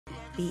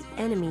The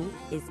enemy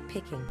is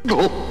picking.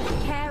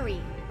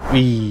 Carry.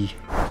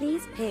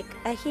 Please pick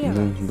a hero.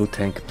 No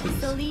tank, please.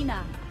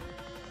 Selena.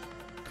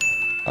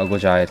 I'll go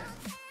Jawhead.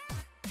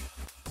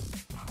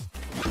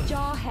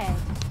 Jawhead.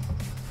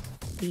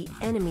 The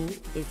enemy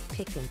is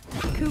picking.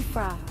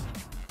 Kufra.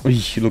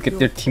 Look at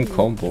their team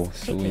combo,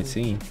 so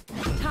insane.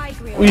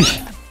 Tigreal.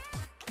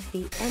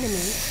 The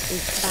enemy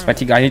is I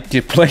think I need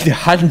to play the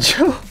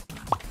Hanjo.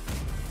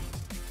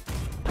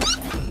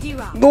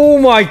 Dira. Oh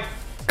my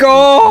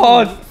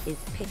god! is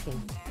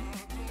picking.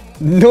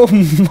 No,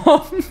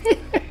 mommy.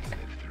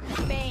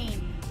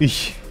 Bane.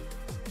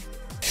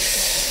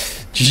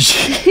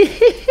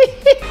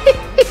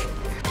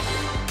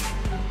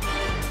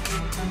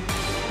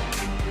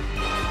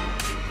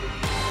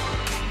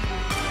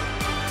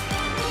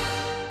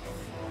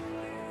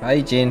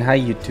 Hi Jane, hi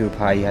YouTube,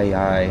 hi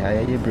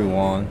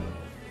everyone.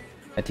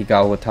 I think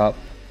I'll go top.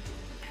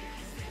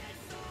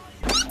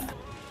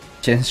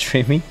 Jen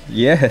streaming?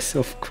 Yes,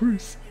 of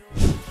course.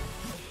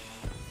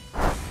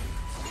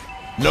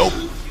 Nope.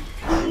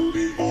 We'll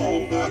be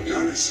all bad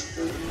guys.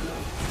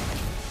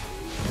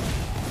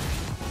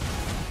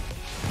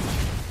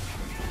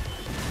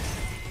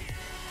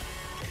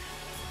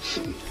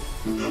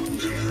 Nothing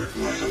can hurt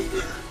my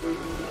hunger.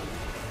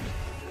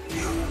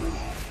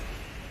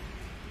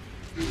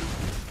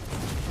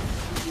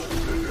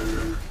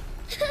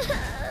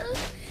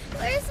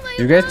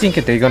 You guys think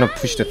they're gonna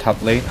push the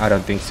top lane? I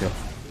don't think so.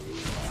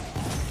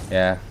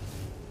 Yeah.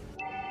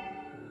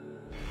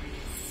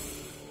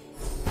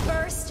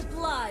 First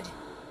blood.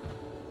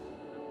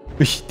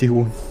 They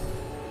won.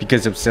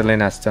 Because of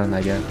Selena's stun,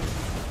 I guess.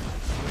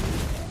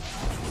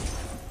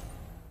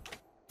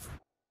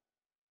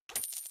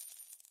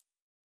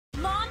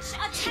 Launch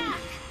attack.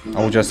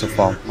 I'll just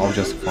farm. I'll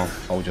just farm.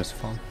 I'll just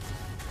farm.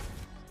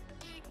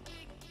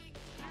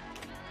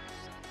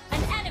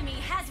 An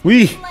enemy has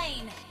been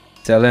slain.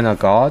 Selena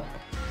God.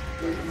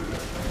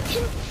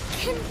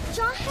 Can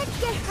Jawhead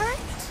get hurt?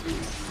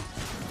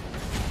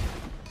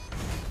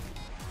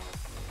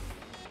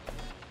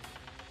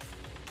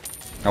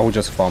 I will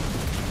just farm.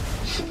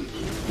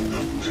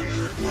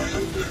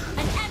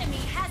 An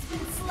enemy has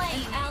been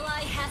slain. An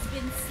ally has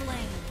been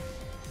slain.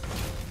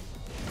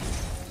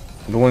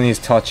 No one is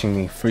touching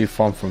me. Free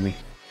farm for me.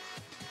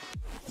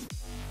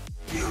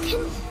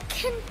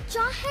 Can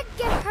Jawhead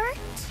get hurt?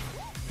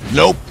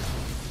 Nope.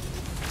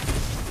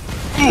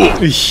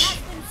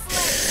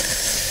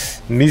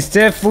 Missed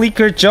that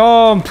flicker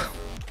jump.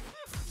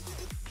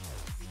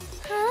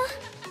 Huh?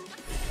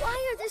 Why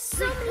are there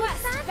so many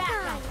bad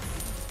guys?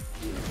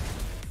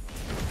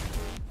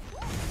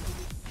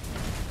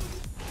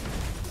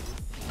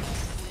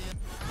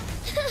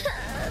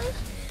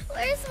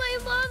 Where's my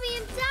mommy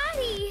and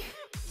daddy?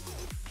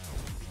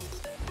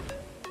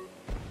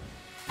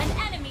 An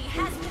enemy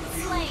has been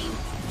slain.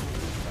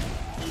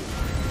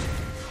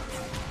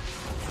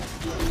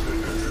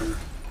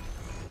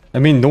 I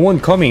mean, no one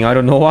coming. I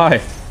don't know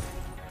why.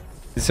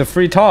 It's a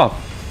free top.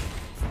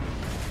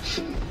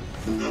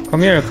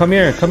 Come here, come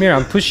here, come here.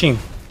 I'm pushing.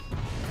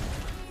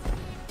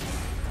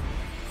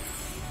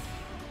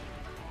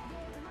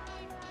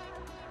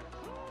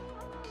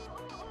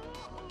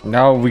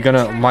 Now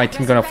my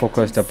team gonna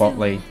focus the bot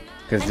lane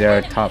because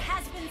they're top.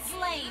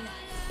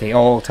 They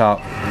all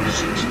top.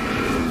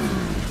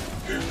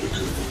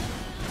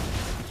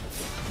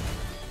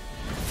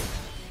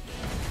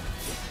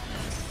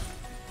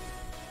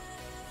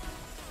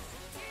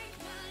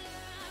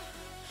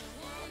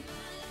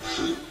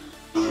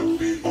 I'll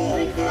be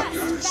all bad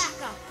guys.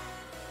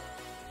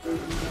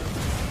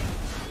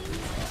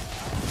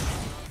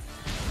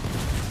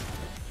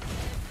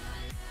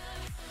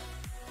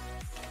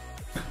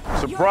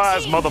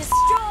 Surprise,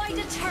 Destroyed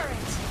a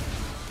turret.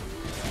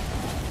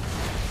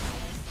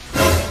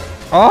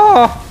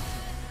 Oh!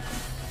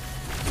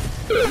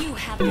 You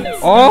have been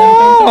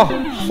Oh!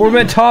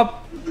 4-man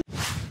top.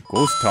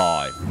 Ghost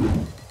time.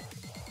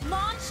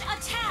 Launch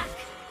attack.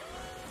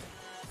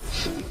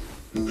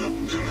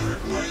 Nothing can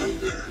hurt my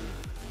hunger.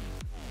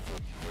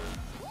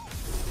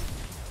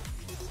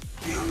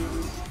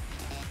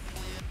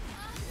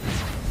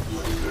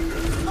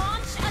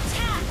 Launch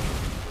attack.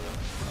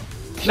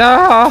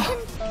 No!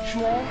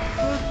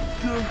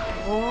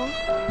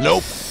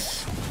 Nope.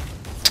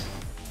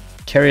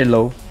 Carry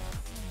low.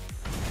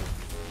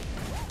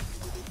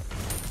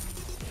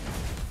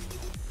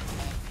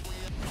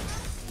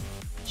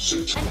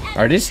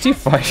 Are they still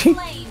fighting?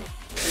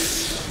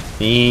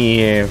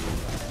 Yeah.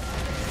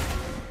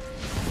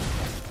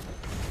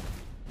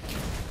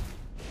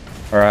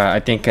 Alright, I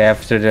think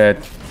after that,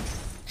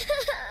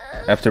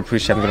 after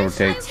push, I'm gonna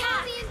rotate.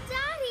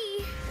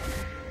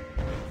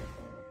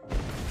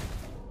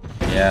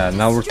 Yeah,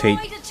 now rotate.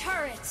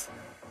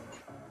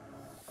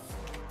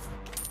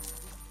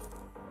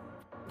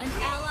 An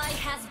ally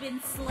has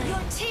been slain.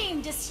 Your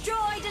team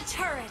destroyed a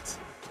turret.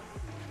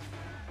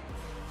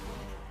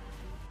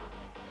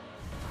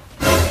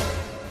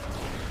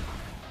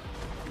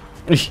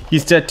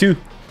 He's dead too.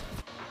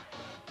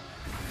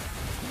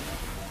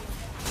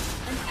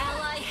 An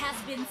ally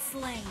has been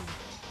slain.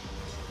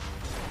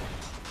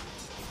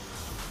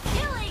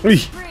 Ui.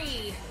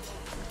 spree.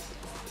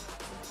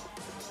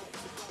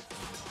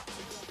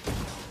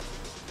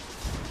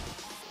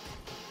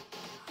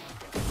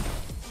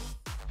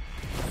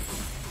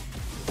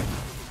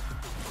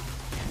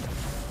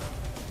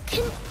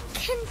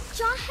 Can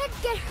Jawhead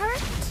get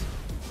hurt?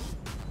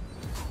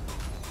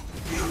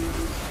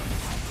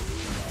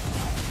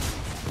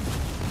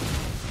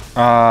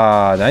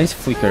 Ah, nice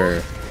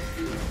flicker.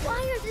 Why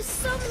are there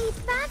so many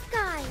bad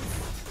guys?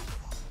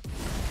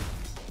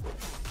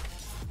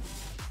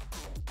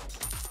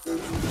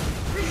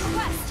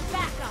 Request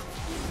backup.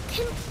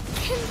 Can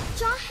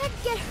Jawhead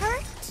get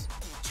hurt?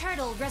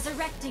 Turtle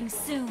resurrecting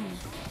soon.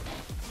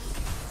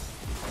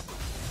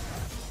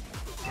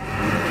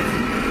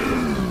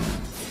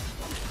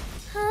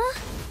 Huh?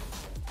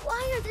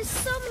 Why are there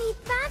so many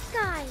bad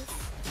guys?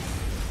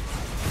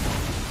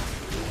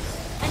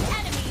 An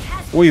enemy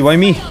has Ui, why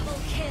me? double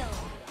kill.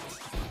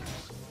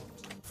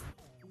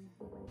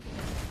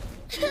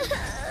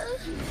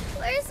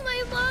 Where's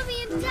my mommy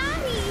and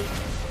daddy?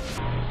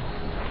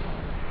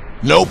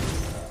 Nope.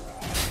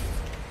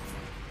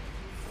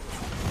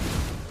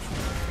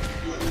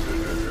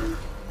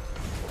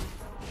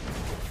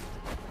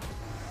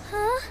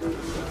 Huh?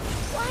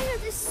 Why are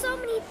there so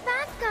many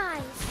bad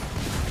guys?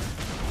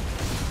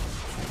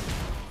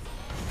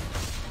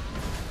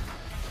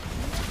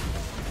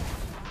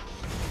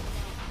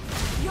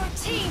 Your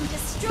team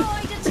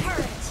destroyed a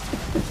turret.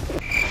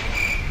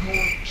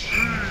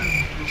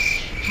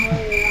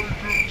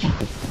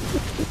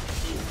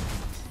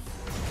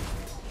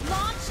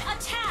 Launch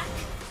attack.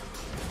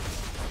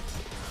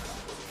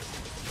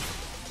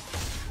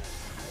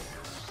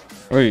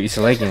 Oh, it's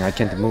lagging. I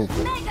can't move.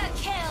 Mega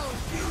kill.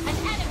 An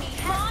enemy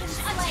has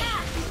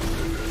attack.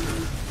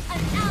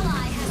 An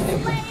ally has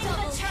slain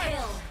the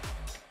turtle.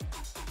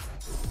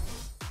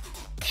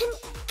 Can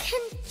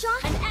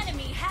Jawhead? An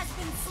enemy has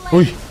been slain.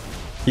 Ui,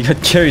 he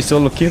got carry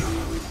solo kill.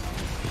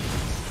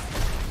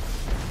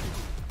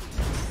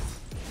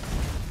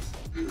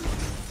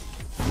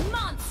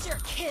 Monster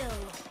kill.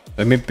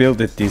 Let me build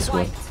it this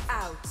way. Wiped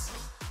out.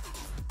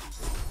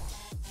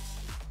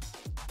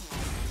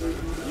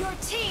 Your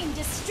team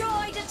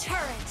destroyed a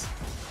turret.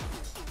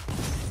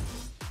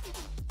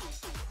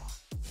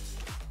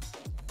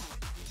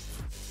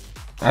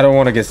 I don't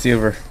want to get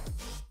silver.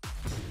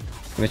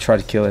 Let me try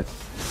to kill it.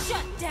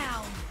 Shut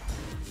down.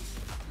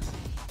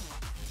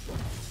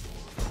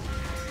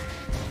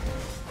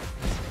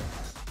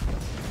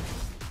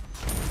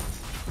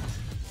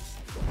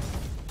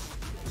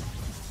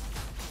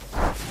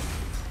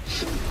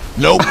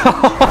 Nope.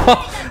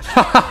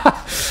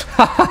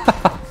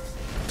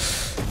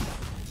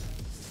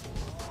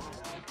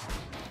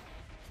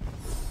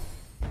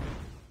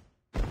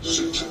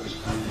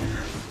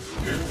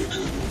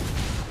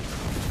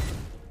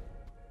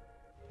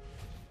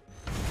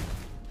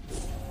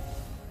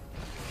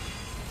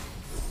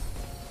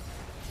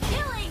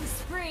 Killing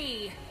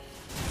spree.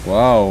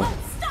 Wow.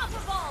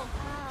 Unstoppable.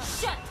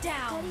 Shut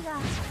down.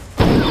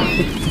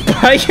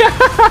 Hiya!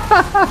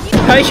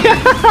 Hiya!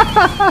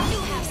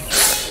 You have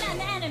slain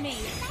an enemy.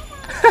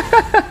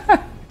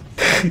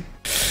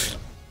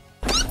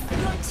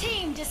 Your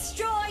team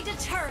destroyed a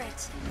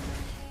turret.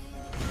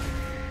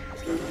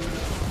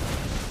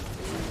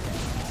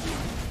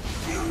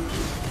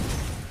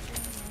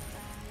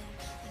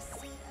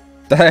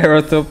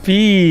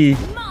 Tyrotopy!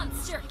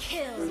 Monster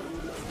kill.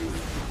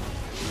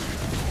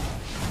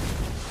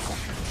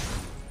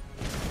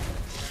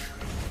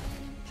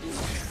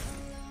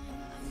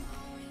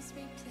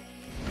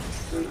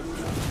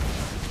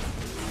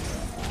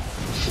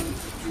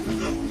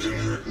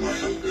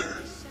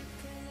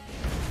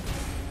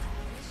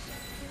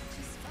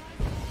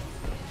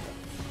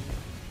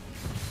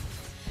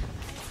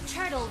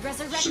 Turtle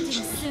resurrecting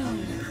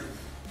soon.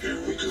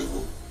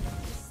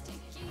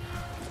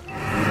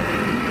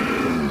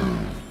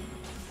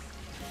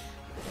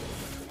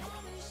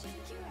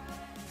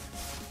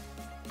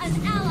 An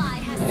ally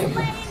has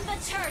slain the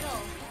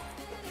turtle.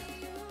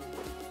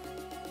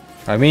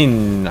 I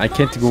mean, I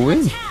can't go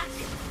in Attack.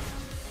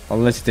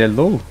 unless they're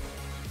low.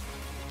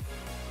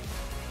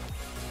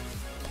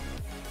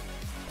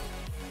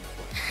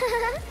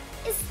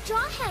 Is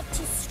Jawhead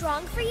too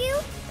strong for you?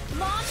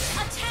 Launch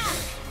attack.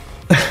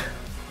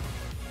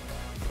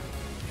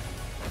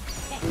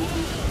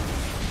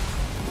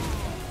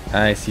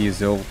 I see you,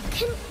 Zo.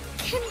 Can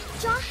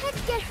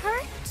Jawhead get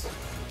hurt?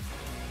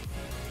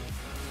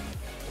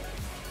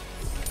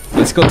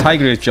 Let's go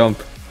Tiger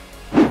jump.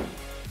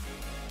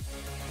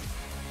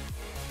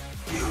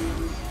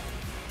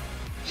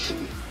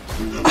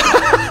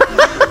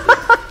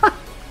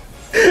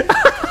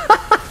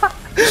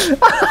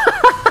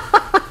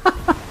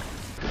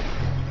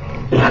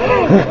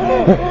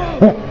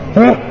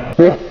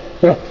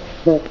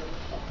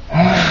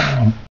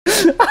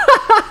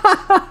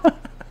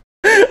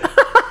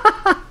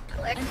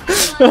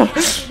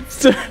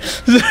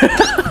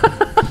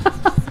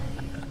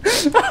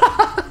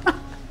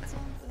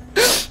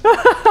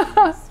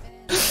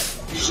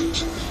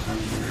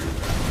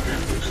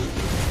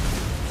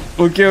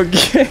 Okay,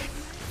 okay.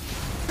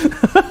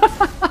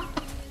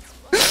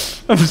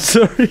 I'm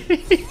sorry.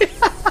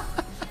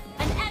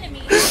 An enemy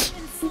has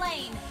been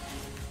slain.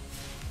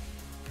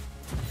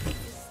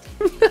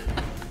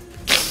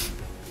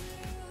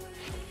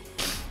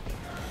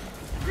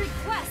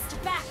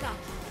 Request backup.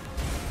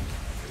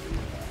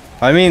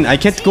 I mean, I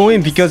can't go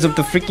in because of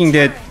the freaking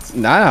that.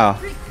 Nah.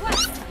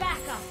 Request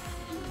backup.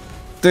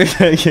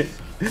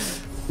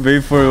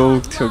 Wait for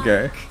ult,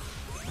 okay.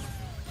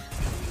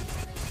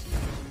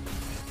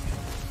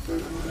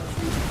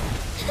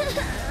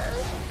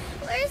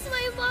 Where's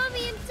my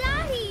mommy and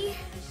daddy?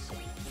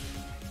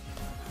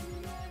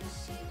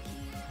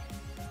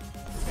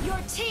 Your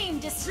team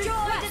destroyed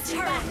a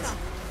turret.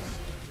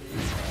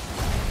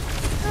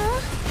 Huh?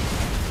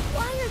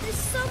 Why are there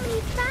so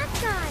many bad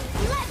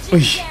guys?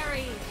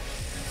 Legendary.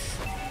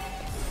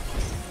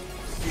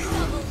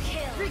 Double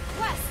kill.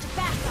 Request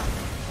backup.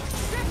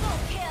 Triple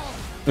kill.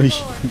 Lord,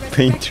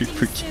 Pain resurrect you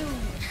triple kill. soon.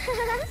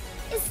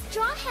 Is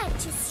Jawhead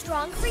too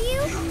strong for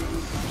you?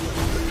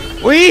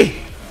 Oi!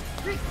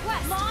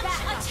 Request launch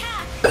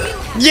attack. You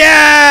have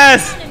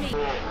Yes! enemy.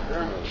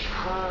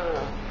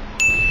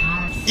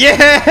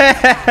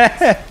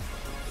 Yeah!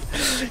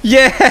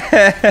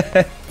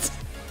 Yes!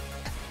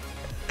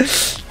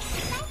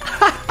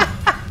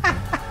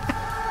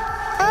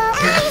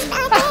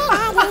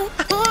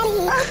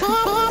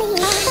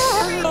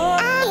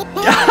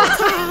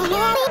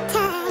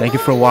 Thank you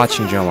for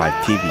watching Jawhead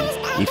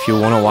TV. If you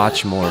want to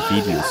watch more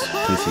videos,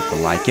 please hit the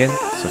like and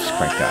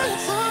subscribe,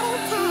 guys.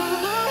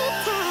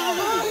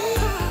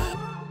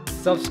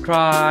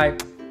 Subscribe.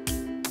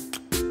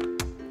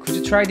 Could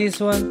you try this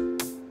one?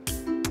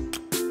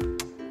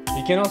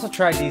 You can also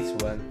try this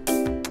one.